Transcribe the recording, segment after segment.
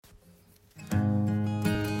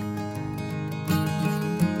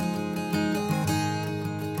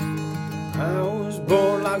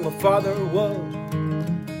like my father was.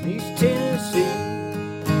 East Tennessee,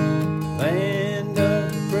 land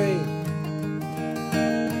of the brave,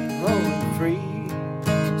 home and free.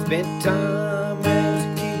 Spent time as a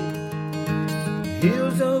kid,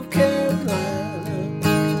 hills of Carolina,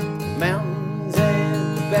 mountains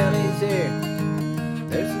and the valleys there.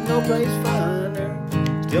 There's no place finer.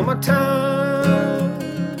 Still my time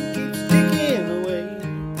keeps ticking away.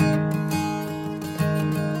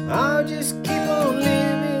 I'll just keep on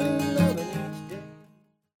living, loving each day.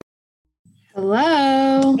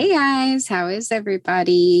 Hello. Hey guys, how is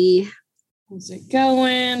everybody? How's it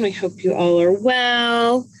going? We hope you all are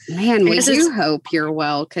well. Man, we do hope you're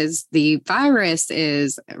well because the virus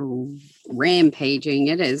is rampaging.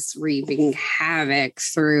 It is wreaking havoc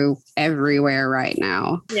through everywhere right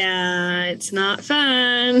now. Yeah, it's not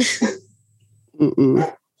fun.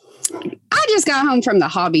 I just got home from the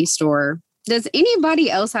hobby store. Does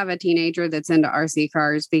anybody else have a teenager that's into RC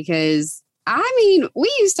cars? Because I mean,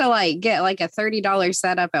 we used to get a $30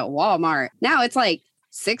 setup at Walmart. Now it's like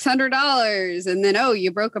 $600. And then, oh,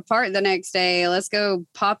 you broke a part the next day. Let's go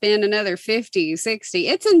pop in another 50, 60.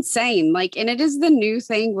 It's insane. And it is the new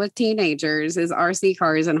thing with teenagers is RC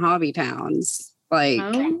cars in hobby towns.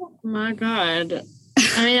 Oh my God.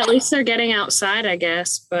 I mean, at least they're getting outside, I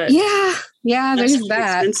guess. But yeah, there's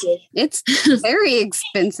that. Expensive. It's very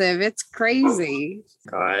expensive. It's crazy.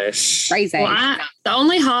 Gosh. Crazy. Well, the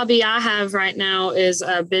only hobby I have right now is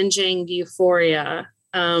binging Euphoria.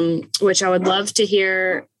 Which I would love to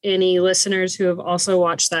hear any listeners who have also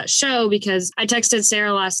watched that show, because I texted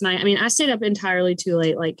Sarah last night. I mean, I stayed up entirely too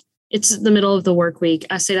late. It's the middle of the work week.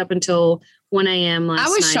 I stayed up until 1 a.m. last night. I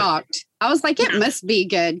was shocked. I was like, it must be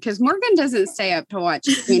good because Morgan doesn't stay up to watch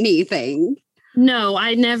anything. No,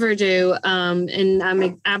 I never do. And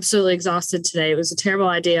I'm absolutely exhausted today. It was a terrible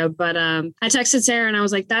idea. But I texted Sarah and I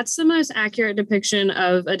was like, that's the most accurate depiction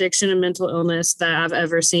of addiction and mental illness that I've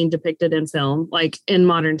ever seen depicted in film, in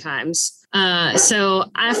modern times. So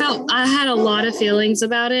I had a lot of feelings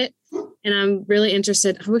about it. And I'm really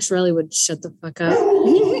interested. I wish Riley would shut the fuck up.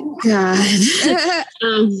 God.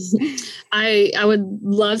 I would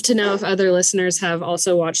love to know if other listeners have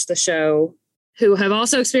also watched the show who have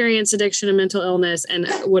also experienced addiction and mental illness and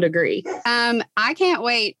would agree. I can't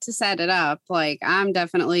wait to set it up. I'm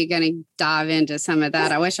definitely going to dive into some of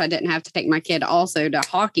that. I wish I didn't have to take my kid also to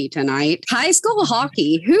hockey tonight. High school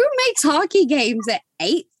hockey. Who makes hockey games at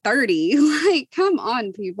 8:30? Come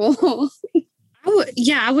on, people.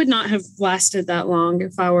 I would not have lasted that long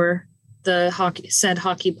if I were the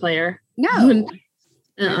hockey player. No.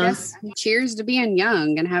 I guess cheers to being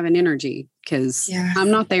young and having energy because I'm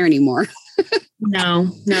not there anymore.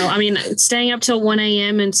 No. I mean, staying up till 1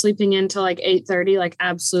 a.m. and sleeping until 8:30,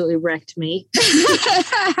 absolutely wrecked me.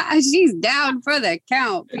 She's down for the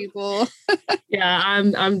count, people. Yeah,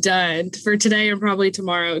 I'm done for today and probably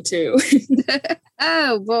tomorrow too.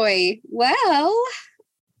 Oh boy. Well,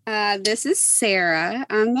 this is Sarah.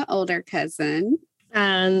 I'm the older cousin.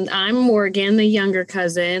 And I'm Morgan, the younger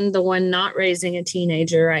cousin, the one not raising a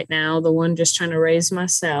teenager right now, the one just trying to raise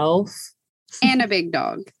myself. And a big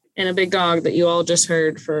dog. And a big dog that you all just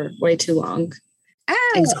heard for way too long.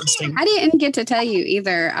 Oh, exhausting. I didn't get to tell you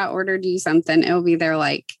either. I ordered you something. It'll be there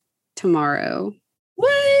tomorrow.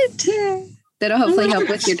 What? Yeah. That'll hopefully help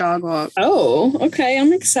with your dog walk. Oh, okay.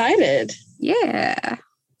 I'm excited. Yeah.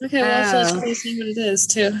 Okay, well, let's see what it is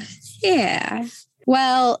too. Yeah.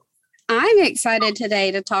 Well, I'm excited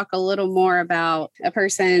today to talk a little more about a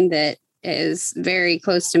person that is very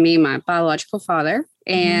close to me, my biological father.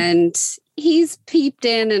 Mm-hmm. And he's peeped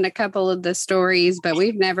in a couple of the stories, but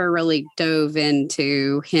we've never really dove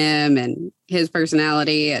into him and his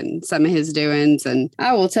personality and some of his doings. And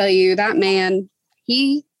I will tell you, that man,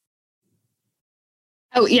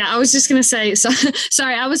 Oh, yeah, I was just going to say,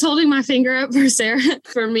 sorry, I was holding my finger up for Sarah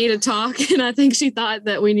for me to talk, and I think she thought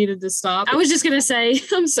that we needed to stop. I was just going to say,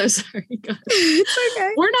 I'm so sorry. God. It's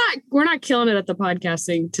okay. We're not killing it at the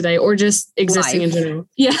podcasting today or just existing in general.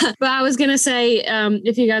 Yeah, but I was going to say,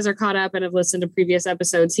 if you guys are caught up and have listened to previous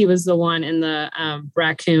episodes, he was the one in the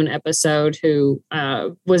raccoon episode who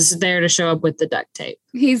was there to show up with the duct tape.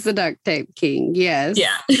 He's the duct tape king, yes.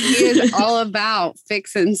 Yeah. He is all about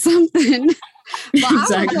fixing something. Well,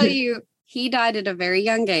 exactly. I will tell you, he died at a very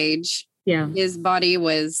young age. Yeah. His body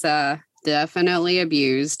was definitely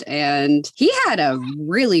abused, and he had a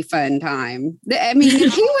really fun time. I mean,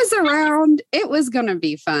 if he was around, it was going to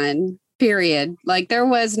be fun, period. There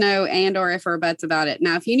was no and or if or buts about it.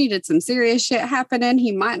 Now, if you needed some serious shit happening,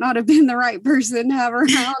 he might not have been the right person to have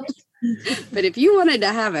around. But if you wanted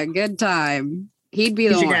to have a good time, he'd be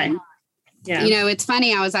the one. Guy. Yeah. It's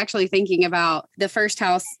funny. I was actually thinking about the first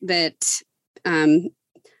house that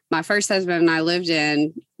my first husband and I lived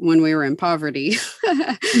in when we were in poverty.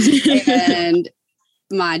 And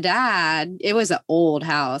my dad, it was an old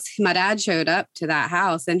house. My dad showed up to that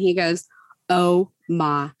house and he goes, "Oh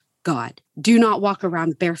my God, do not walk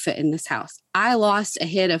around barefoot in this house. I lost a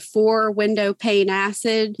hit of 4 window pane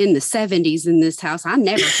acid in the 70s in this house. I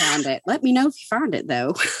never found it. Let me know if you find it,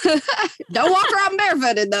 though." Don't walk around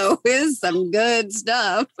barefooted, though. It's some good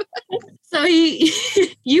stuff. So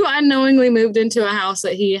you unknowingly moved into a house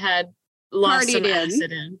that he had lost Partied some in.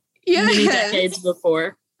 acid in Yes. many decades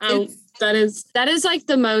before. That is like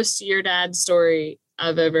the most your dad's story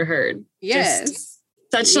I've ever heard. Yes.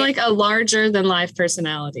 Such like a larger than life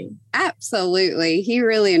personality. Absolutely. He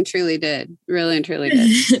really and truly did. Really and truly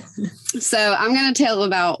did. So I'm going to tell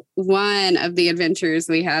about one of the adventures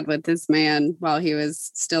we had with this man while he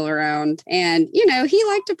was still around. And, you know, he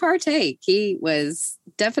liked to partake. He was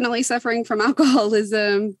definitely suffering from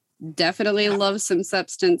alcoholism, definitely loved some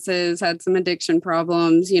substances, had some addiction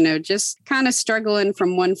problems, you know, just kind of struggling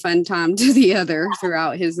from one fun time to the other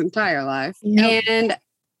throughout his entire life. Yep. And,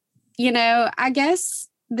 you know, I guess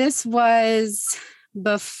this was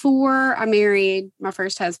before I married my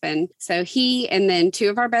first husband. So he and then 2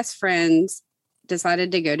 of our best friends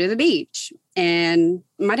decided to go to the beach. And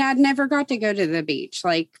my dad never got to go to the beach,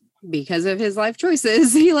 like, because of his life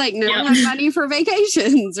choices. He like never had money for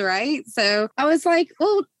vacations, right? So I was like,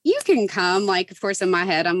 well, you can come. Like, of course, in my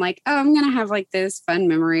head, I'm like, oh, I'm going to have like this fun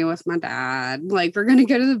memory with my dad. Like, we're going to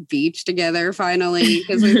go to the beach together finally,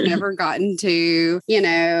 because we've never gotten to, you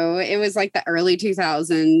know, it was like the early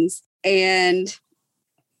 2000s. And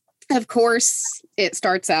of course, it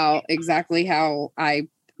starts out exactly how I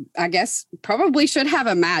guess probably should have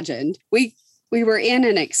imagined. We were in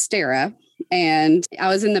an Xterra. And I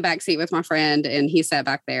was in the back seat with my friend and he sat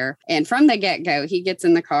back there. And from the get-go, he gets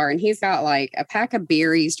in the car and he's got like a pack of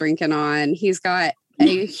beer he's drinking on. He's got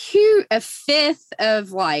a 5th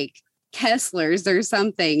of like Kesslers or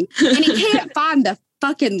something. And he can't find the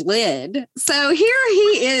fucking lid. So here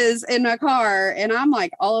he is in a car and I'm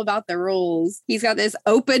like all about the rules. He's got this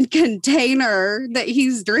open container that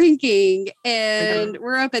he's drinking and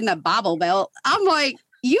we're up in the Bible Belt. I'm like,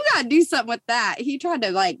 you got to do something with that. He tried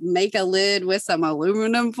to like make a lid with some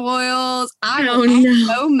aluminum foils. I'm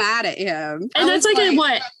so mad at him. And that's like a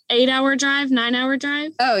what, 8-hour drive, 9-hour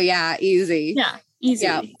drive? Oh yeah, easy. Yeah, easy.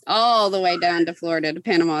 Yeah, all the way down to Florida, to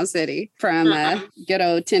Panama City from good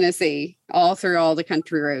old Tennessee, all through all the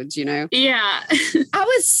country roads, you know? Yeah. I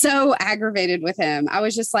was so aggravated with him. I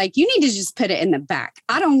was just like, you need to just put it in the back.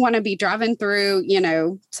 I don't want to be driving through, you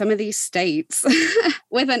know, some of these states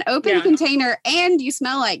with an open container and you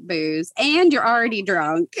smell like booze and you're already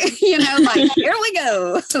drunk. You know, like, here we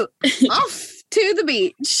go. Off to the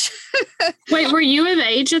beach. Wait, were you of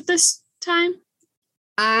age at this time?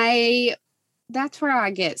 That's where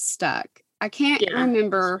I get stuck. I can't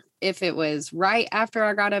remember if it was right after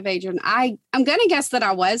I got of age. And I'm going to guess that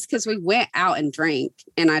I was, because we went out and drank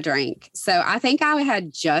and I drank. So I think I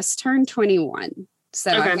had just turned 21.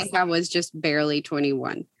 So I think I was just barely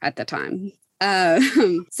 21 at the time.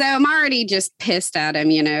 So I'm already just pissed at him,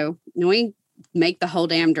 you know. We make the whole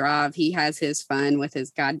damn drive. He has his fun with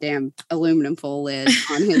his goddamn aluminum foil lid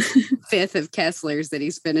on his 5th of Kesslers that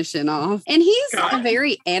he's finishing off. And he's a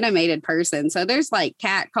very animated person. So there's like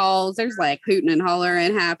cat calls, there's like hooting and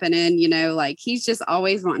hollering happening, you know, like he's just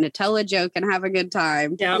always wanting to tell a joke and have a good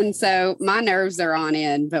time. Yep. And so my nerves are on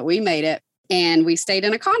end, but we made it. And we stayed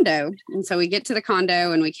in a condo. And so we get to the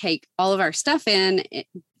condo and we take all of our stuff in,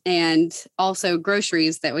 and also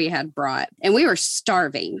groceries that we had brought. And we were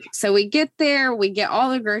starving. So we get there, we get all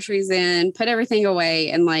the groceries in, put everything away,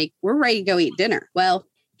 and like, we're ready to go eat dinner. Well,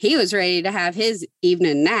 he was ready to have his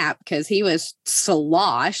evening nap because he was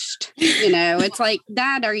sloshed. You know, it's like,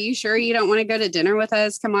 Dad, are you sure you don't want to go to dinner with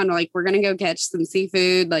us? Come on, like, we're going to go catch some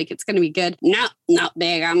seafood. Like, it's going to be good. No, not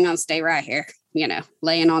big. I'm going to stay right here, you know,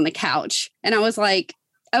 laying on the couch. And I was like,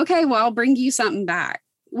 okay, well, I'll bring you something back.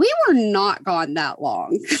 We were not gone that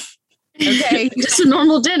long. Okay. Just a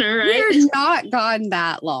normal dinner, right? We're not gone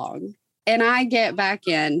that long. And I get back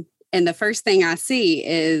in, and the first thing I see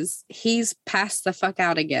is he's passed the fuck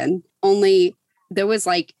out again. Only there was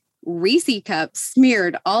like Reese cups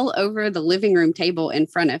smeared all over the living room table in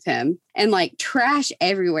front of him, and like trash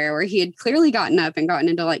everywhere where he had clearly gotten up and gotten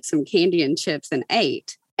into like some candy and chips and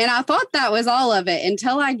ate. And I thought that was all of it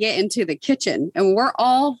until I get into the kitchen, and we're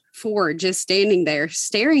all 4 just standing there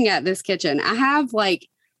staring at this kitchen. I have like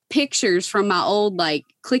pictures from my old like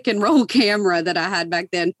click and roll camera that I had back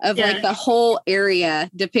then of like the whole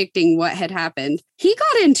area depicting what had happened. He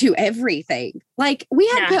got into everything. Like we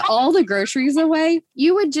had put all the groceries away.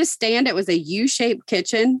 You would just stand. It was a U-shaped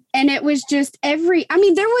kitchen. And it was just there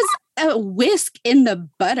was a whisk in the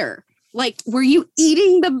butter. Like, were you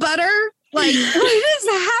eating the butter? Like, what is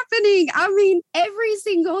happening? I mean, every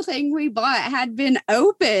single thing we bought had been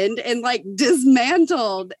opened and like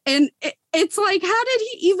dismantled. And it's like, how did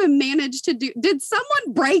he even manage to do? Did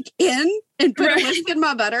someone break in and put a whisk in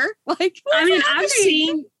my butter? Like, I mean,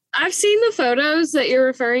 I've seen the photos that you're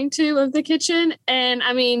referring to of the kitchen. And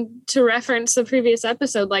I mean, to reference the previous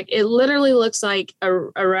episode, like it literally looks like a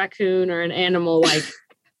raccoon or an animal, like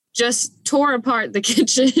just tore apart the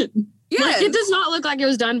kitchen. Yeah, like, it does not look like it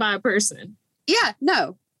was done by a person. Yeah,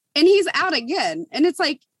 no. And he's out again. And it's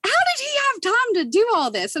like, how did he have time to do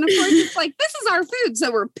all this? And of course, it's like, this is our food.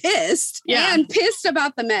 So we're pissed and pissed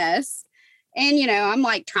about the mess. And, you know, I'm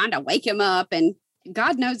like trying to wake him up. And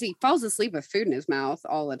God knows he falls asleep with food in his mouth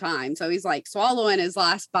all the time. So he's like swallowing his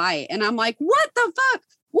last bite. And I'm like, what the fuck?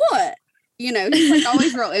 What? You know, he's like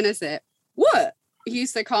always real innocent. What? He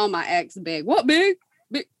used to call my ex big. What big?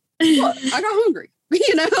 Big? What? I got hungry.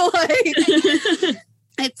 You know, like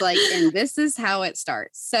it's like, and this is how it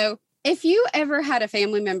starts. So if you ever had a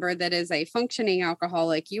family member that is a functioning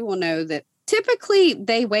alcoholic, you will know that typically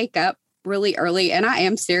they wake up really early. And I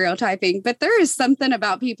am stereotyping, but there is something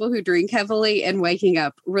about people who drink heavily and waking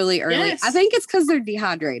up really early. Yes. I think it's because they're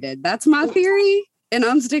dehydrated. That's my theory. And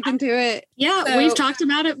I'm sticking to it. Yeah, so, we've talked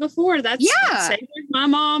about it before. That's same with my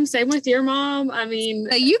mom, same with your mom. I mean,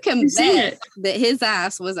 so you can bet that his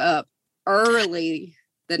ass was up early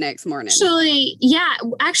the next morning.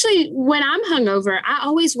 Actually, when I'm hungover, I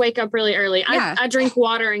always wake up really early. I drink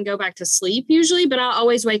water and go back to sleep usually, but I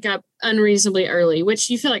always wake up unreasonably early, which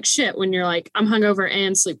you feel like shit when you're like, I'm hungover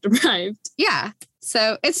and sleep deprived. Yeah.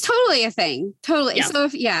 So it's totally a thing. Totally. Yeah. So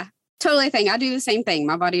totally a thing. I do the same thing.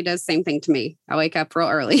 My body does the same thing to me. I wake up real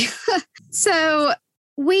early. So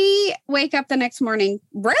we wake up the next morning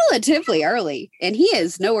relatively early and he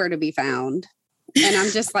is nowhere to be found. And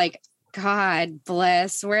I'm just like, God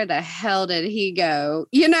bless, where the hell did he go?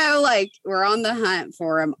 You know, like we're on the hunt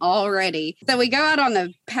for him already. So we go out on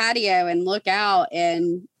the patio and look out,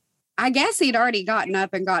 and I guess he'd already gotten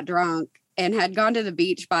up and got drunk and had gone to the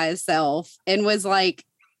beach by himself and was like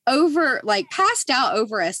passed out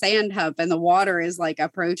over a sand hump, and the water is like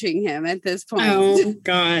approaching him at this point. Oh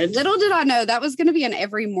God. Little did I know that was going to be an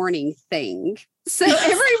every morning thing. So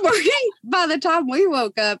every morning, by the time we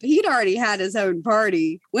woke up, he'd already had his own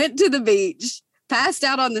party, went to the beach, passed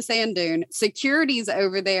out on the sand dune. Security's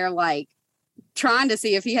over there, like trying to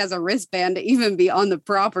see if he has a wristband to even be on the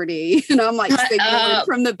property. And I'm like signaling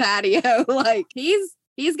from the patio, like he's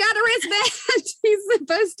got a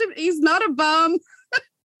wristband. He's not a bum.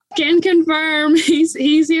 Can confirm he's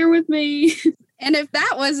here with me. And if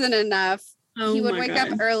that wasn't enough, he would wake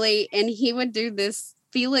up early and he would do this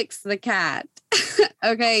Felix the cat.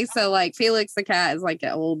 Okay, so like Felix the cat is like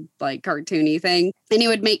an old like cartoony thing, and he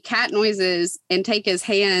would make cat noises and take his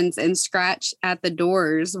hands and scratch at the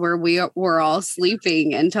doors where we were all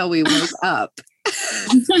sleeping until we woke up.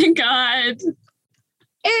 Oh my God.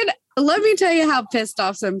 And let me tell you how pissed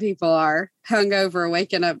off some people are hungover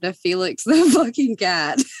waking up to Felix the fucking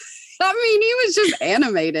cat. I mean, he was just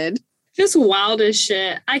animated. Just wild as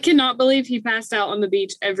shit. I cannot believe he passed out on the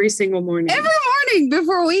beach every single morning. Every morning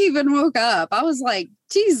before we even woke up. I was like,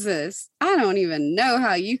 Jesus, I don't even know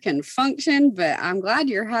how you can function, but I'm glad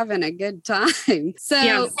you're having a good time.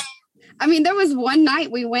 So, I mean, there was one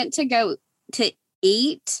night we went to go to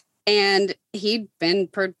eat and he'd been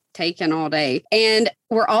taken all day, and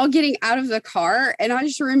we're all getting out of the car, and I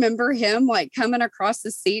just remember him like coming across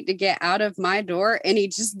the seat to get out of my door, and he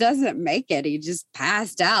just doesn't make it. He just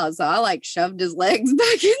passed out. So I like shoved his legs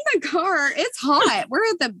back in the car. It's hot. We're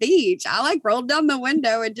at the beach. I like rolled down the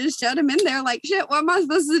window and just shut him in there like, shit, what am I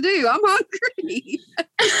supposed to do? I'm hungry.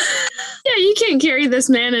 Yeah, you can't carry this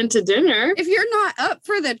man into dinner if you're not up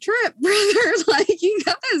for the trip, brother. Like, you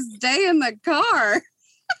gotta stay in the car.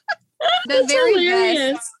 The very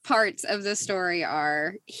best parts of the story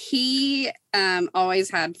are he always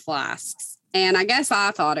had flasks. And I guess I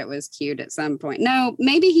thought it was cute at some point. No,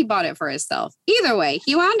 maybe he bought it for himself. Either way,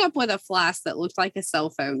 he wound up with a flask that looked like a cell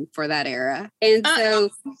phone for that era. And so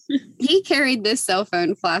he carried this cell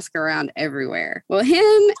phone flask around everywhere. Well,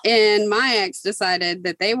 him and my ex decided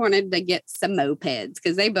that they wanted to get some mopeds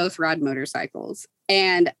because they both ride motorcycles.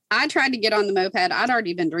 And I tried to get on the moped. I'd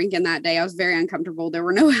already been drinking that day. I was very uncomfortable. There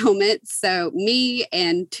were no helmets. So me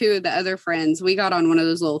and two of the other friends, we got on one of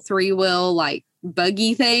those little 3-wheel, like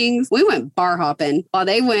buggy things. We went bar hopping while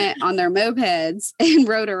they went on their mopeds and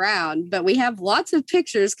rode around. But we have lots of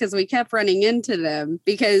pictures because we kept running into them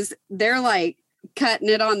because they're like cutting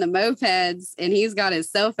it on the mopeds and he's got his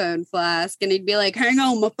cell phone flask and he'd be like, hang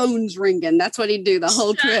on, my phone's ringing. That's what he'd do the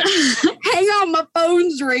whole trip. Hang on, my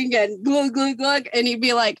phone's ringing. Glug, glug, glug. And he'd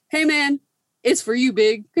be like, hey man, it's for you,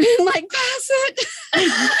 big. I'm like, pass it.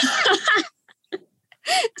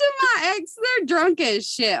 To my ex, they're drunk as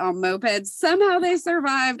shit on mopeds. Somehow they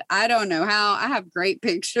survived. I don't know how. I have great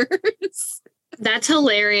pictures. That's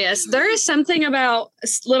hilarious. There is something about,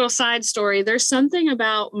 little side story, there's something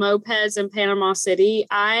about mopeds in Panama City.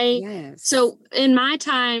 So in my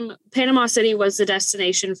time, Panama City was the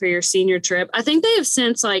destination for your senior trip. I think they have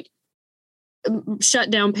since like shut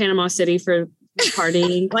down Panama City for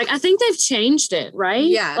partying. Like I think they've changed it, right?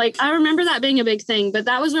 Yeah. Like I remember that being a big thing, but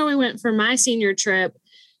that was where we went for my senior trip.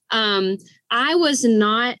 I was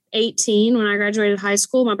not 18 when I graduated high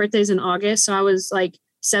school. My birthday's in August. So I was like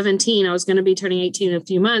 17. I was going to be turning 18 in a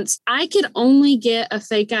few months. I could only get a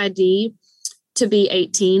fake ID to be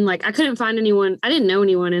 18. Like I couldn't find anyone. I didn't know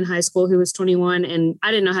anyone in high school who was 21 and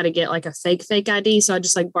I didn't know how to get like a fake ID. So I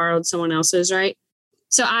just like borrowed someone else's. Right.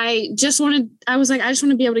 So I just want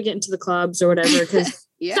to be able to get into the clubs or whatever. Because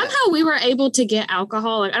somehow we were able to get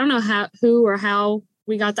alcohol. Like, I don't know who or how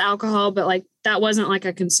we got the alcohol, but like that wasn't like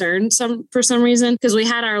a concern for some reason. Cause we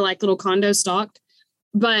had our like little condo stocked,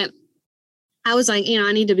 but I was like,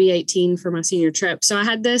 I need to be 18 for my senior trip. So I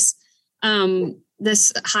had this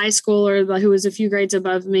high schooler who was a few grades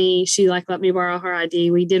above me. She like let me borrow her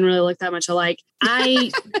ID. We didn't really look that much alike.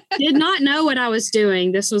 I did not know what I was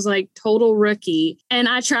doing. This was like total rookie. And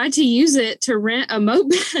I tried to use it to rent a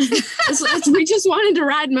moped. We just wanted to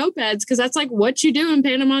ride mopeds because that's like what you do in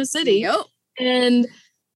Panama City. Yep. And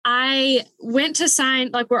I went to sign,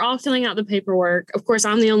 like we're all filling out the paperwork. Of course,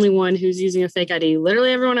 I'm the only one who's using a fake ID.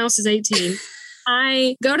 Literally everyone else is 18.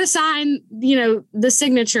 I go to sign, the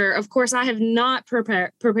signature. Of course, I have not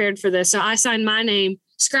prepared for this. So I sign my name,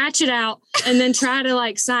 scratch it out, and then try to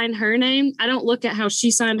like sign her name. I don't look at how she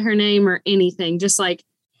signed her name or anything, just like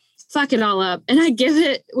fuck it all up. And I give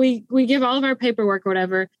it, we give all of our paperwork or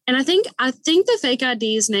whatever. And I think the fake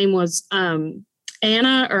ID's name was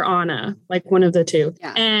Anna or Anna, like one of the two.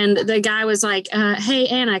 Yeah. And the guy was like, hey,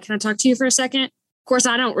 Anna, can I talk to you for a second? Of course,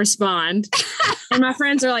 I don't respond. And my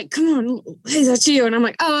friends are like, come on, hey, that's you. And I'm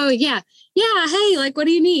like, oh, yeah. Yeah. Hey, like, what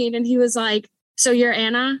do you need? And he was like, so you're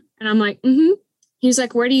Anna? And I'm like, mm-hmm. He was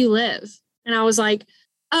like, where do you live? And I was like,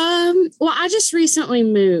 well, I just recently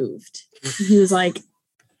moved. And he was like,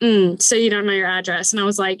 so you don't know your address? And I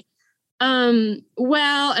was like,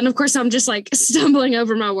 well, and of course I'm just like stumbling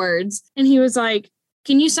over my words. And he was like,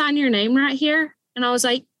 can you sign your name right here? And I was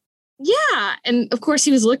like, yeah. And of course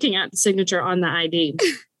he was looking at the signature on the ID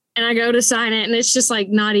and I go to sign it and it's just like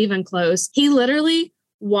not even close. He literally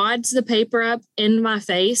wads the paper up in my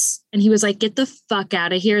face and he was like, get the fuck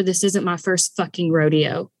out of here. This isn't my first fucking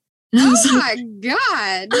rodeo. Oh my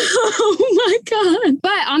God. Oh my God.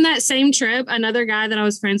 But on that same trip, another guy that I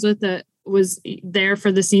was friends with that was there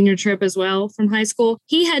for the senior trip as well from high school.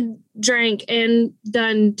 He had drank and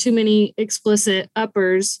done too many illicit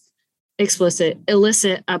uppers.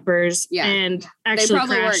 Yeah. And actually they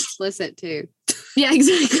probably crashed. were explicit too. Yeah,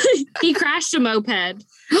 exactly. He crashed a moped,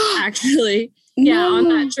 actually. Yeah, on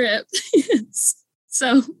that trip.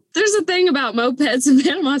 So there's a thing about mopeds in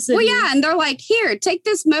Panama City. Well, yeah, and they're like, here, take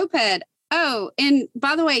this moped. Oh, and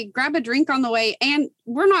by the way, grab a drink on the way, and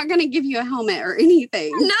we're not going to give you a helmet or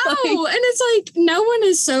anything. No, and it's like no one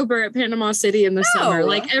is sober at Panama City in the summer.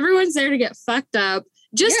 Like everyone's there to get fucked up.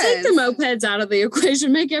 Just take the mopeds out of the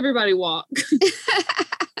equation. Make everybody walk.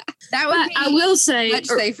 That would be I will say much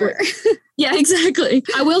safer. Yeah, exactly.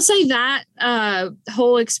 I will say that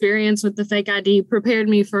whole experience with the fake ID prepared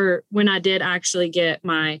me for when I did actually get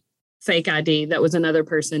my fake ID that was another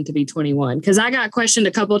person to be 21. Because I got questioned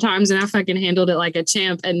a couple of times and I fucking handled it like a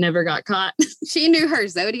champ and never got caught. She knew her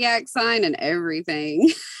zodiac sign and everything.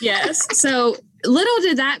 Yes. So little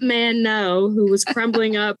did that man know, who was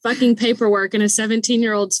crumbling up fucking paperwork in a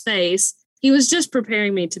 17-year-old's face. He was just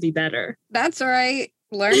preparing me to be better. That's right.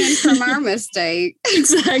 Learning from our mistake.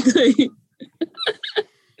 Exactly.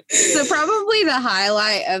 So probably the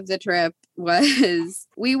highlight of the trip was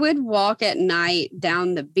we would walk at night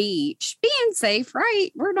down the beach, being safe, right?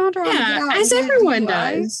 We're not trying to get out as everyone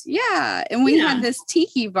does. Yeah. And we had this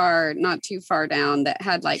tiki bar not too far down that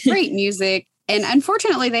had like great music. And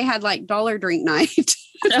unfortunately, they had like dollar drink night.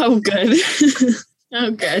 Oh, good. Oh,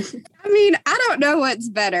 good. I mean, I don't know what's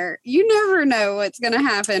better. You never know what's going to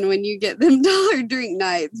happen when you get them dollar drink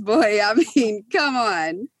nights, boy. I mean, come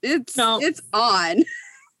on. It's on.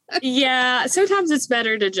 Yeah, sometimes it's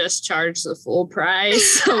better to just charge the full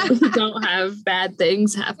price so we don't have bad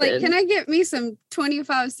things happen. Like, can I get me some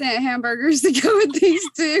 25-cent hamburgers to go with these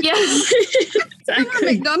two? Yeah, Come on,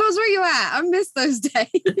 exactly. McDonald's, where you at? I miss those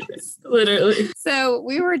days. Literally. So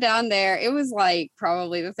we were down there. It was like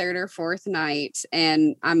probably the third or fourth night.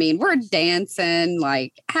 And I mean, we're dancing,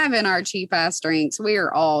 like having our cheap ass drinks. We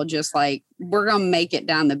are all just like, we're going to make it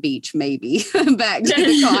down the beach, maybe back to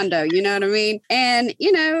the condo. You know what I mean? And,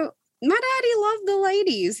 you know, my daddy loved the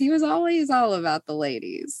ladies. He was always all about the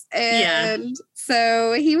ladies. And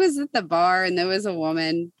so he was at the bar and there was a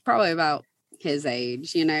woman probably about his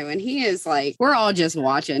age, you know, and he is like, we're all just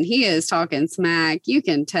watching. He is talking smack. You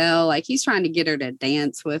can tell, like, he's trying to get her to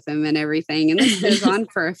dance with him and everything. And this goes on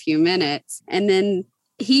for a few minutes. And then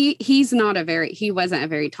he wasn't a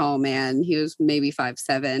very tall man. He was maybe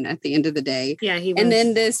 5'7" at the end of the day. Yeah, he was. And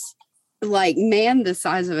then this like man the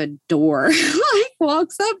size of a door like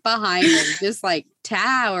walks up behind him, just like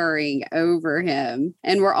towering over him.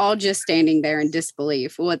 And we're all just standing there in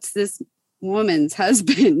disbelief. What's this woman's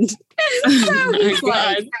husband? So he's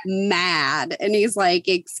like mad. And he's like,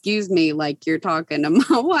 excuse me, like you're talking to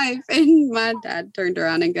my wife. And my dad turned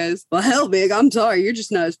around and goes, well, hell, big, I'm sorry. You're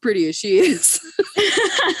just not as pretty as she is.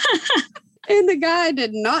 And the guy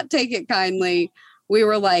did not take it kindly. We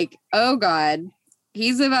were like, oh God,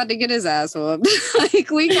 he's about to get his ass whooped. Like,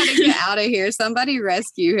 we got to get out of here. Somebody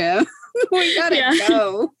rescue him. We got to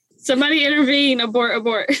go. Somebody intervene.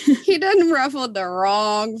 Abort. He done ruffled the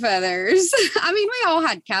wrong feathers. I mean, we all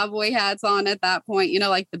had cowboy hats on at that point, you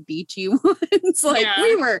know, like the beachy ones. Like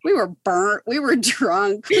we were burnt. We were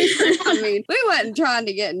drunk. We wasn't trying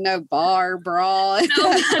to get in no bar brawl.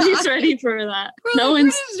 Nobody's ready for that. We're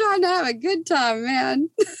just trying to have a good time,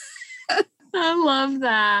 man. I love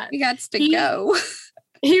that. We got to go.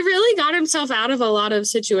 He really got himself out of a lot of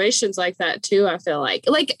situations like that too, I feel like.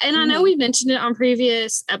 And I know we mentioned it on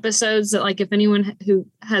previous episodes that, like, if anyone who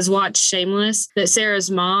has watched Shameless, that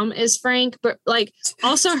Sarah's mom is Frank, but like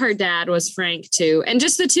also her dad was Frank too. And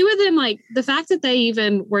just the two of them, like the fact that they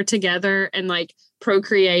even were together and like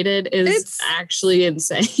procreated is actually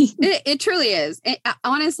insane. It truly is.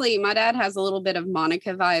 Honestly, my dad has a little bit of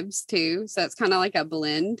Monica vibes too. So it's kind of like a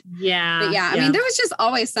blend. Yeah. But I mean, there was just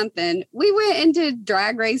always something. We went into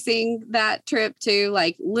drag racing that trip too,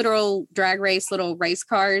 like literal drag race, little race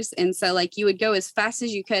cars. And so like you would go as fast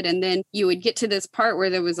as you could. And then you would get to this part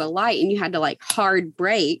where there was a light and you had to like hard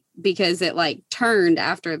brake because it like turned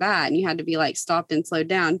after that. And you had to be like stopped and slowed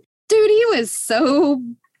down. Dude, he was so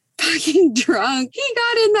fucking drunk. He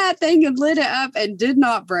got in that thing and lit it up and did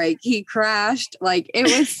not brake. He crashed. Like, it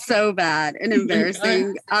was so bad and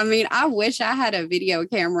embarrassing. I mean, I wish I had a video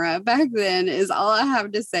camera back then is all I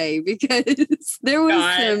have to say, because there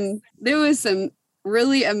was some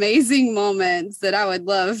really amazing moments that I would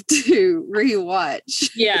love to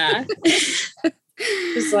rewatch. Yeah.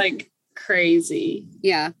 It's like crazy.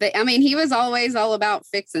 Yeah, but I mean, he was always all about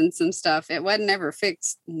fixing some stuff. It wasn't ever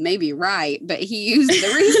fixed maybe right, but he used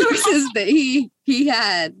the resources that he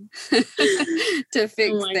had to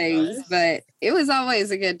fix things. Gosh. But it was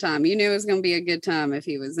always a good time. You knew it was going to be a good time if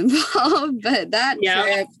he was involved. But that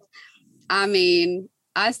trip, I mean,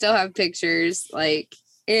 I still have pictures. Like,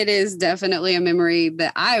 it is definitely a memory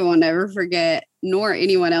that I will never forget, nor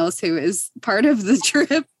anyone else who is part of the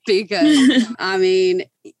trip. Because, I mean,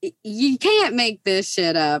 you can't make this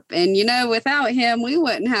shit up. And, you know, without him, we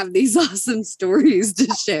wouldn't have these awesome stories to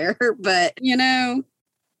share. But, you know.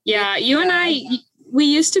 Yeah, you and I, we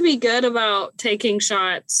used to be good about taking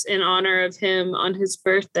shots in honor of him on his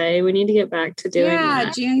birthday. We need to get back to doing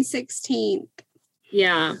that. Yeah, June 16th.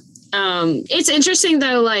 Yeah. It's interesting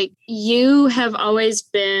though, like, you have always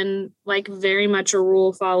been like very much a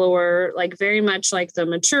rule follower, like very much like the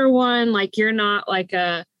mature one. Like, you're not like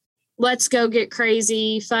a let's go get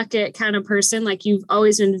crazy, fuck it kind of person. Like, you've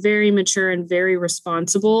always been very mature and very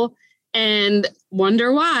responsible, and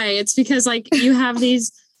wonder why. It's because like you have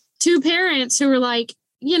these two parents who are like,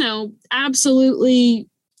 you know, absolutely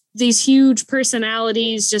these huge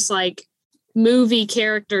personalities, just like movie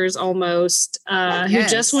characters almost, who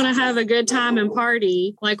just want to have a good time and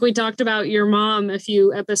party. Like we talked about your mom a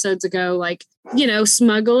few episodes ago, like, you know,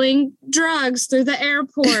 smuggling drugs through the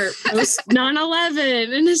airport post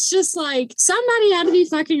 9/11. And it's just like, somebody had to be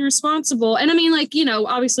fucking responsible. And I mean, like, you know,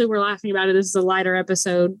 obviously we're laughing about it. This is a lighter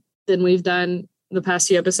episode than we've done the past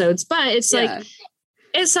few episodes, but it's like,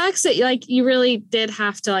 it sucks that like you really did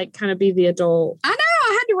have to like kind of be the adult. I know.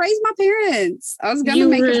 I had to raise my parents. I was going to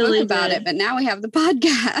make a book about it, but now we have the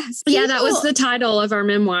podcast. Yeah, that was the title of our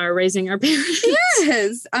memoir, Raising Our Parents.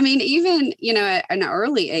 Yes. I mean, even, you know, at an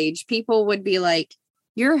early age, people would be like,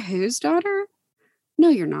 you're whose daughter? No,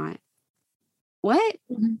 you're not. What?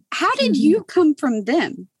 Mhm. How did you come from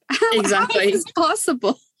them? How Exactly. is this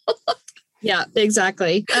possible? Yeah,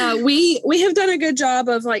 exactly. We have done a good job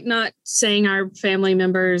of like not saying our family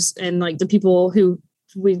members and like the people who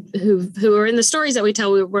are in the stories that we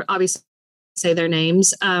tell. We're obviously say their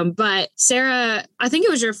names. But Sarah, I think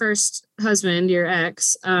it was your first husband, your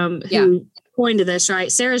ex, who coined this,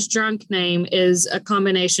 right? Sarah's drunk name is a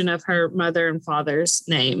combination of her mother and father's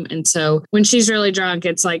name. And so when she's really drunk,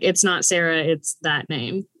 it's like, it's not Sarah, it's that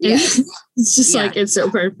name. Yes. It's just like, it's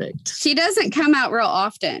so perfect. She doesn't come out real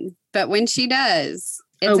often, but when she does,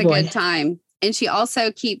 it's a good time. And she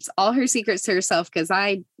also keeps all her secrets to herself because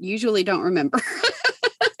I usually don't remember.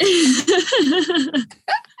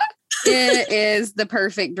 It is the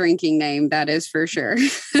perfect drinking name, that is for sure.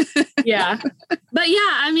 Yeah. But yeah,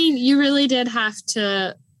 I mean, you really did have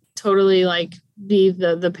to totally like be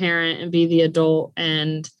the parent and be the adult.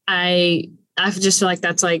 And I just feel like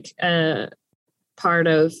that's like a part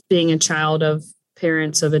of being a child of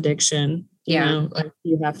parents of addiction. You know, like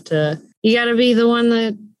you got to be the one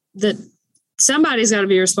that somebody's got to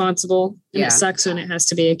be responsible. And it sucks when it has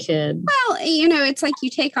to be a kid. Well, you know, it's like you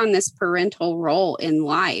take on this parental role in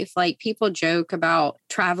life. Like people joke about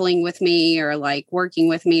traveling with me or like working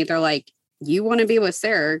with me. They're like, you want to be with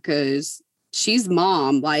Sarah because she's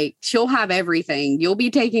mom. Like she'll have everything. You'll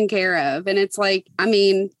be taken care of. And it's like, I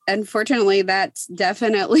mean, unfortunately, that's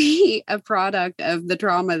definitely a product of the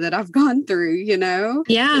trauma that I've gone through, you know?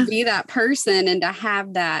 Yeah. To be that person and to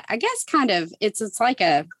have that, I guess kind of, it's like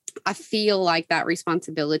I feel like that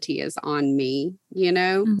responsibility is on me, you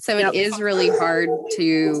know? So it is really hard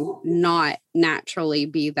to not naturally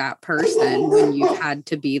be that person when you've had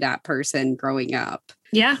to be that person growing up.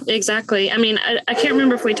 Yeah, exactly. I mean, I can't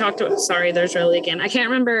remember if we talked about, sorry, there's Riley again. I can't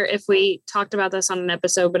remember if we talked about this on an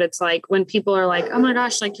episode, but it's like when people are like, oh my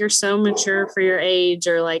gosh, like you're so mature for your age,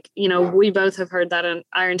 or like, you know, we both have heard that in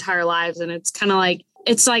our entire lives. And it's kind of like,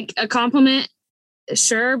 it's like a compliment.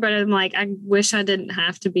 Sure, but I'm like, I wish I didn't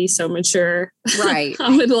have to be so mature. Right.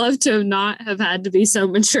 I would love to not have had to be so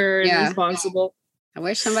mature and responsible. I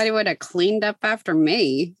wish somebody would have cleaned up after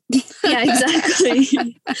me. Yeah,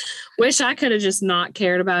 exactly. Wish I could have just not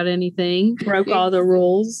cared about anything, broke all the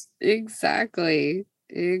rules. Exactly.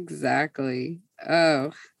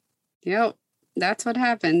 Oh, yep. That's what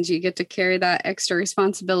happens. You get to carry that extra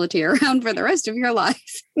responsibility around for the rest of your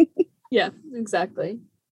life. Yeah, exactly.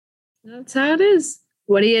 That's how it is.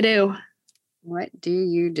 What do you do? What do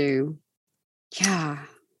you do? Yeah.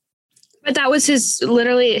 But that was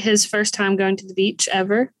literally his first time going to the beach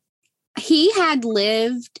ever. He had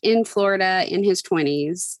lived in Florida in his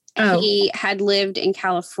 20s. Oh. He had lived in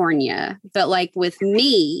California. But like with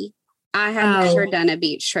me, I had never done a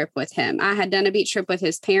beach trip with him. I had done a beach trip with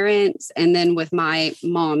his parents and then with my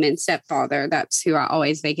mom and stepfather. That's who I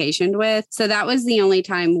always vacationed with. So that was the only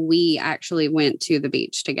time we actually went to the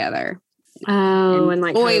beach together. Oh, and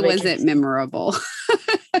like, boy, was it memorable.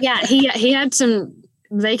 Yeah, he had some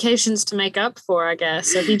vacations to make up for, I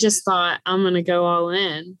guess. So he just thought, I'm going to go all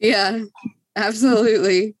in. Yeah,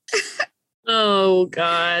 absolutely. Oh,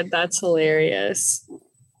 God, that's hilarious.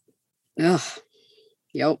 Ugh.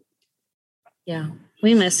 Yep. Yeah,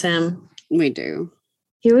 we miss him. We do.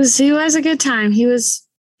 He was a good time. He was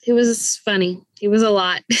funny. He was a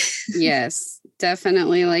lot. Yes,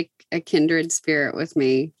 definitely like a kindred spirit with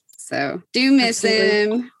me. So do miss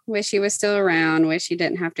him. Wish he was still around. Wish he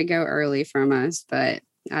didn't have to go early from us, but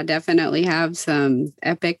I definitely have some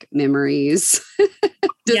epic memories.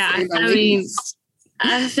 Yeah, I mean,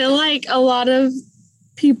 I feel like a lot of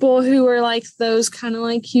people who are like those kind of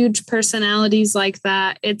like huge personalities like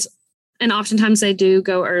that, and oftentimes they do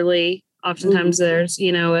go early. Oftentimes there's,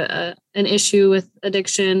 you know, an issue with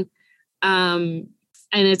addiction.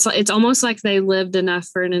 And it's almost like they lived enough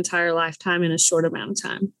for an entire lifetime in a short amount of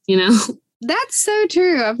time, you know? That's so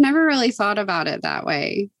true. I've never really thought about it that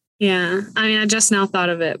way. Yeah. I mean, I just now thought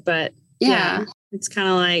of it, but yeah it's kind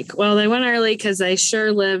of like, well, they went early because they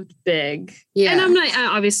sure lived big. Yeah. And I'm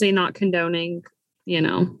obviously not condoning, you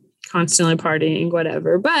know, constantly partying,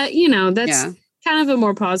 whatever, but you know, that's kind of a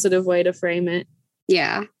more positive way to frame it.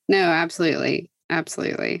 Yeah. No, absolutely.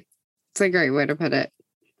 Absolutely. It's a great way to put it.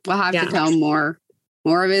 We'll have to tell more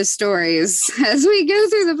of his stories as we go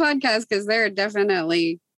through the podcast, because there are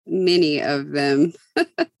definitely many of them.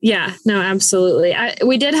 Yeah, no, absolutely.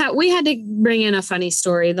 We had to bring in a funny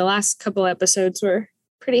story. The last couple episodes were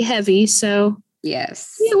pretty heavy, so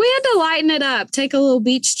yes, yeah, we had to lighten it up, take a little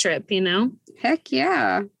beach trip, you know. Heck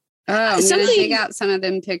yeah. Oh, I'm gonna dig out some of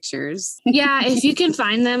them pictures. Yeah, if you can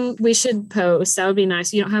find them, we should post. That would be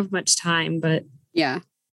nice. You don't have much time, but yeah.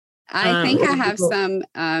 I think I have people-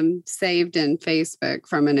 some saved in Facebook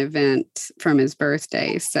from an event from his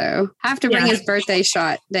birthday. So I have to bring Yeah. his birthday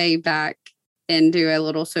shot day back and do a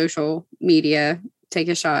little social media, take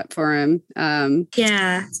a shot for him.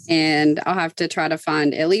 Yeah. And I'll have to try to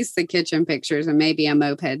find at least the kitchen pictures and maybe a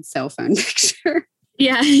moped cell phone picture.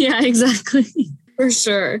 Yeah. Yeah, exactly. For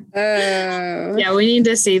sure. Oh, Yeah, we need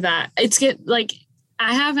to see that.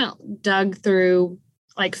 I haven't dug through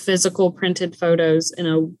like physical printed photos in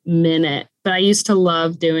a minute, but I used to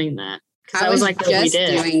love doing that. I That was like what we just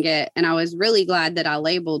did. doing it, and I was really glad that I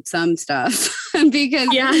labeled some stuff because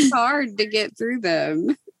Yeah. it's hard to get through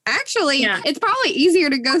them. Actually, Yeah. it's probably easier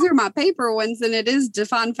to go through my paper ones than it is to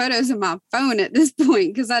find photos in my phone at this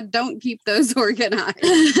point because I don't keep those organized.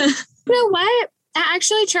 You know what? I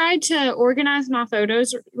actually tried to organize my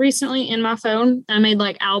photos recently in my phone. I made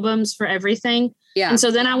like albums for everything. Yeah. And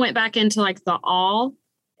so then I went back into like the all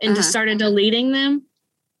and just Uh-huh. started deleting them,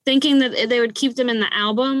 thinking that they would keep them in the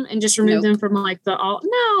album and just remove Nope. them from like the all.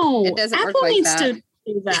 No, It doesn't work Apple like needs that. to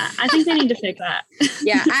do that. I think they need to fix that.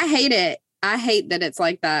 Yeah, I hate it. I hate that it's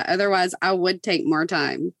like that. Otherwise, I would take more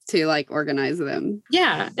time to like organize them.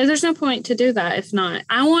 Yeah, and there's no point to do that if not.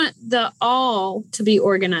 I want the all to be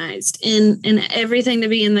organized and everything to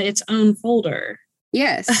be in its own folder.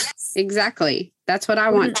 Yes, exactly. That's what I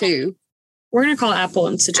want too. We're gonna call Apple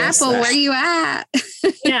and suggest Apple, that. where you at?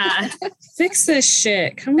 Yeah, fix this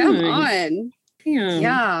shit. Come Come on. on. Damn.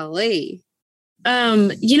 Golly.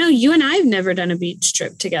 You and I have never done a beach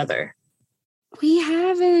trip together. We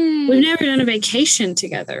haven't. We've never done a vacation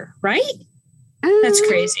together, right? That's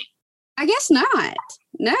crazy. I guess not.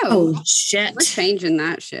 No. Oh shit. We're changing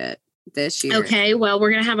that shit this year. Okay, well,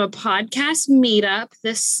 we're gonna have a podcast meetup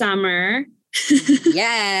this summer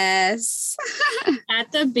Yes.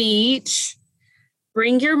 at the beach.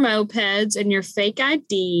 Bring your mopeds and your fake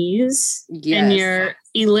IDs and Yes. your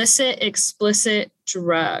illicit, explicit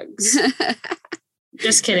drugs.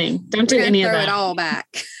 Just kidding. Don't do We're gonna any of throw that. it all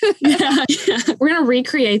back. Yeah. We're gonna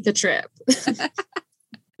recreate the trip.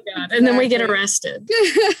 God. And then we get arrested.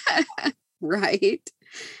 Right.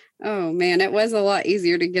 Oh man, it was a lot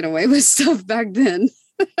easier to get away with stuff back then.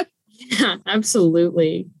 Yeah,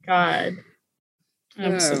 absolutely. God. Oh.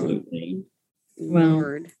 Absolutely. Well,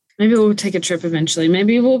 Lord. maybe we'll take a trip eventually.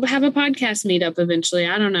 Maybe we'll have a podcast meetup eventually.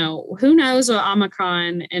 I don't know. Who knows what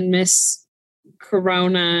Omicron and Miss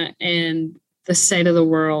Corona and the state of the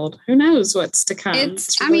world. Who knows what's to come? It's,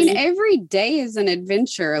 It's I mean, really- every day is an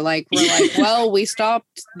adventure. Like, we're like, well, we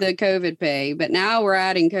stopped the COVID pay, but now we're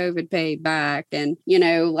adding COVID pay back. And,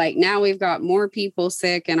 like now we've got more people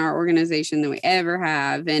sick in our organization than we ever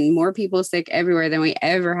have, and more people sick everywhere than we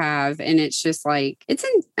ever have. And it's just like, it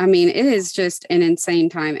is just an insane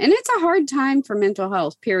time. And it's a hard time for mental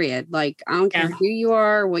health, period. Like, I don't care Yeah. who you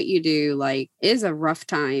are, what you do, like, it is a rough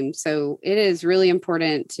time. So it is really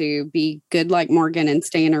important to be good like Morgan and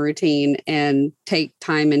stay in a routine and take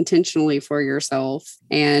time intentionally for yourself.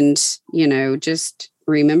 And, just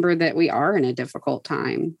remember that we are in a difficult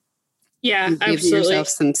time. yeah, Give absolutely. yourself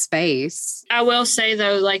some space. I will say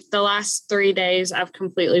though, like the last 3 days, I've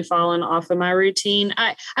completely fallen off of my routine.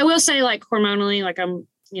 I will say, like hormonally, like I'm,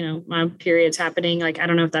 my period's happening. Like I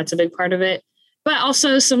don't know if that's a big part of it, but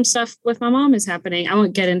also some stuff with my mom is happening. I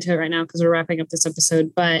won't get into it right now because we're wrapping up this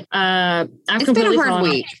episode. But I've It's been completely a hard fallen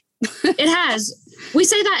off. week. It has. We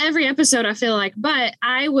say that every episode, I feel like, but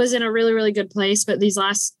I was in a really, really good place. But these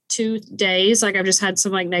last 2 days, like I've just had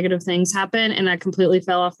some like negative things happen and I completely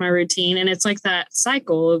fell off my routine. And it's like that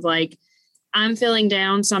cycle of like, I'm feeling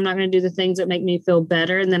down, so I'm not going to do the things that make me feel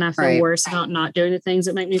better. And then I feel Right. worse about not doing the things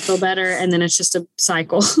that make me feel better. And then it's just a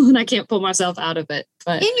cycle and I can't pull myself out of it.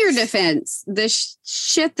 But In your defense, the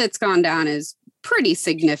shit that's gone down is pretty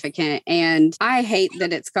significant. And I hate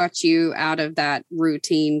that it's got you out of that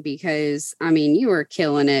routine because, you were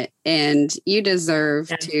killing it and you deserve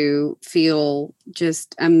Yeah. to feel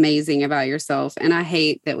just amazing about yourself. And I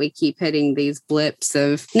hate that we keep hitting these blips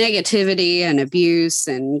of negativity and abuse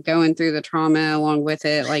and going through the trauma along with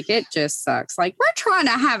it. Like, it just sucks. Like, we're trying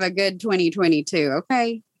to have a good 2022,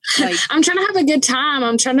 okay? Like, I'm trying to have a good time.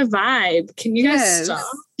 I'm trying to vibe. Can you guys Yes. stop?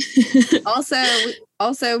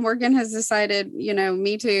 also Morgan has decided,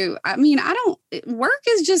 me too. Work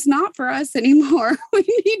is just not for us anymore. We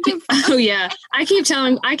need to Oh yeah. I keep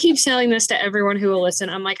telling this to everyone who will listen.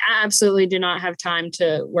 I'm like, I absolutely do not have time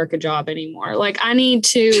to work a job anymore. Like I need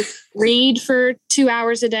to read for 2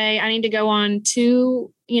 hours a day. I need to go on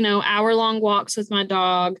 2, hour-long walks with my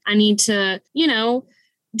dog. I need to,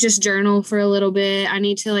 just journal for a little bit. I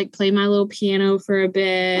need to like play my little piano for a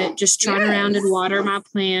bit, just trot around and water my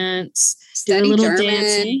plants, do a study little German.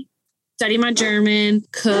 dancing, study my German,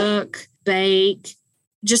 cook, bake,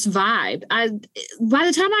 just vibe. By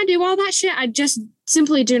the time I do all that shit, I just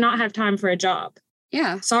simply do not have time for a job.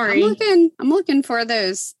 Yeah. Sorry. I'm looking for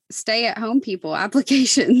those stay-at-home people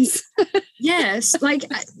applications. Yes, like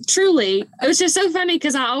truly. It was just so funny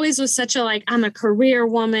because I always was such a like, I'm a career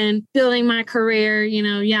woman, building my career,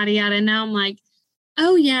 yada, yada. And now I'm like,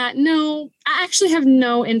 oh yeah, no, I actually have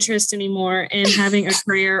no interest anymore in having a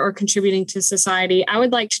career or contributing to society. I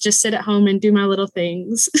would like to just sit at home and do my little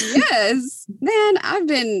things. Yes, man, I've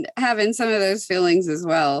been having some of those feelings as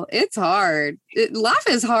well. It's hard. Life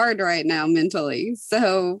is hard right now mentally.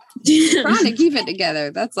 So trying to keep it together.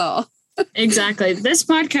 That's all. Exactly. This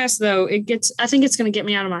podcast though, I think it's going to get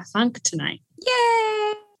me out of my funk tonight.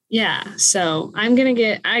 Yay. Yeah. So I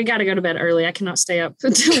got to go to bed early. I cannot stay up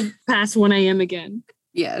until past 1 a.m. again.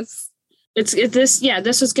 Yes. This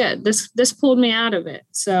was good. This pulled me out of it.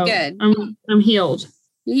 So good. I'm healed.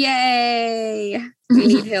 Yay. We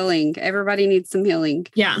need healing. Everybody needs some healing.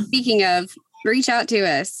 Yeah. Speaking of, reach out to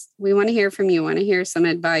us. We want to hear from you. We want to hear some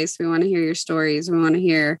advice. We want to hear your stories. We want to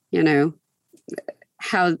hear,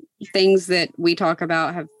 how things that we talk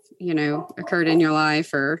about have, occurred in your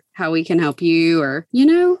life, or how we can help you, or,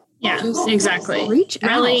 Yeah, exactly. Reach out.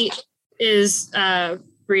 Riley is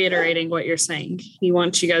reiterating what you're saying. He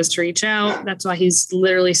wants you guys to reach out. That's why he's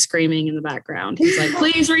literally screaming in the background. He's like,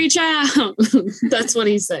 please reach out. That's what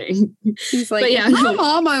he's saying. He's like, is my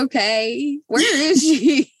mom okay? Where is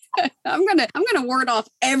she? I'm gonna ward off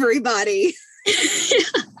everybody.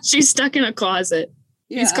 She's stuck in a closet.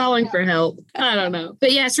 Yeah. He's calling for help. I don't know.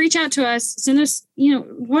 But yes, reach out to us. Send us,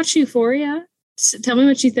 watch Euphoria. Tell me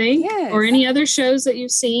what you think, yes. Or any other shows that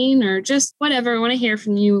you've seen, or just whatever. I want to hear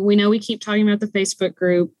from you. We know we keep talking about the Facebook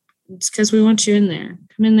group. It's because we want you in there.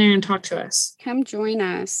 Come in there and talk to us. Come join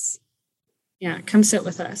us. Yeah, come sit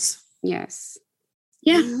with us. Yes.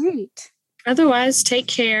 Yeah. All right. Otherwise, take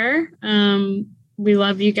care. We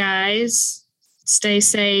love you guys. Stay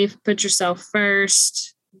safe. Put yourself first.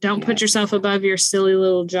 Don't put yourself above your silly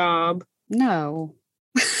little job. No.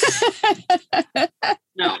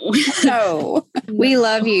 No. We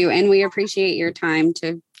love you, and we appreciate your time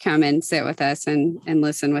to come and sit with us and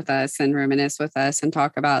listen with us and reminisce with us and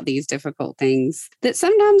talk about these difficult things that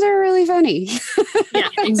sometimes are really funny. Yeah,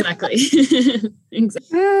 exactly.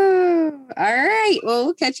 Exactly. Oh, all right. Well,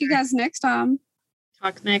 we'll catch you guys next time.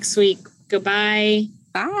 Talk next week. Goodbye.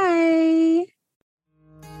 Bye.